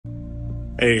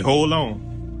Hey, hold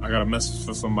on. I got a message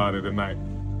for somebody tonight.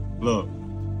 Look,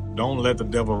 don't let the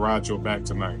devil ride your back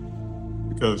tonight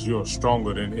because you're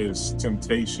stronger than his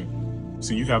temptation.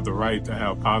 So you have the right to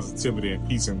have positivity and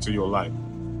peace into your life.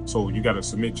 So you got to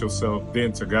submit yourself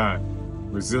then to God.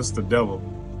 Resist the devil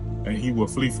and he will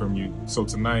flee from you. So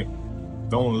tonight,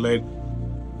 don't let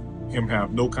him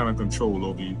have no kind of control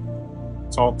over you.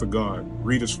 Talk to God,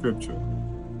 read a scripture,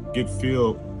 get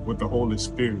filled with the Holy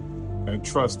Spirit, and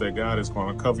trust that God is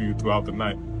going to cover you throughout the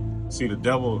night. See, the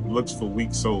devil looks for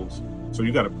weak souls. So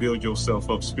you got to build yourself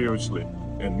up spiritually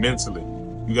and mentally.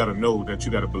 You got to know that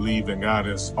you got to believe that God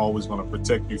is always going to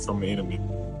protect you from the enemy.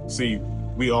 See,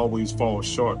 we always fall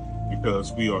short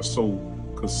because we are so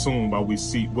consumed by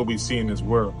what we see in this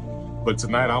world. But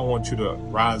tonight, I want you to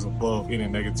rise above any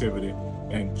negativity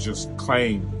and just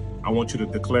claim. I want you to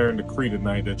declare and decree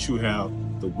tonight that you have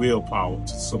the willpower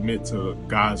to submit to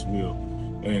God's will.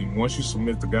 And once you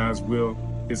submit to God's will,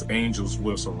 his angels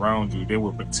will surround you. They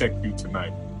will protect you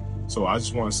tonight. So I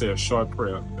just want to say a short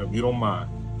prayer, if you don't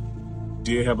mind.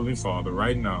 Dear Heavenly Father,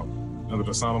 right now, under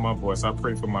the sound of my voice, I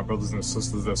pray for my brothers and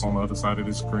sisters that's on the other side of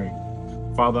this screen.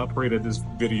 Father, I pray that this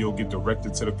video get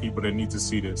directed to the people that need to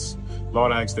see this.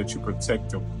 Lord, I ask that you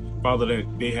protect them. Father,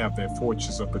 that they have that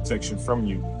fortress of protection from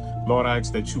you. Lord, I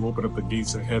ask that you open up the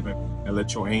gates of heaven and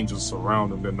let your angels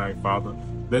surround them tonight, Father.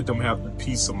 Let them have the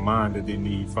peace of mind that they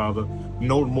need, Father.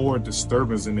 No more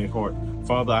disturbance in their heart.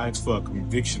 Father, I ask for a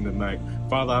conviction tonight.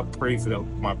 Father, I pray for that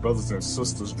my brothers and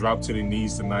sisters drop to their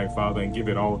knees tonight, Father, and give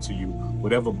it all to you.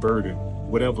 Whatever burden,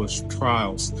 whatever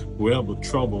trials, whatever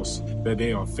troubles that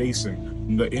they are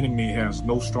facing, the enemy has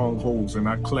no strongholds. And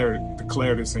I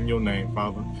declare this in your name,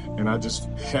 Father. And I just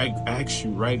ask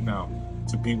you right now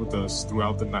to be with us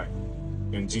throughout the night.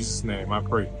 In Jesus' name, I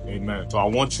pray. Amen. So I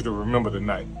want you to remember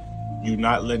tonight, you're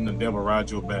not letting the devil ride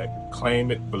your back.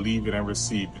 Claim it, believe it, and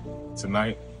receive it.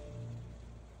 Tonight,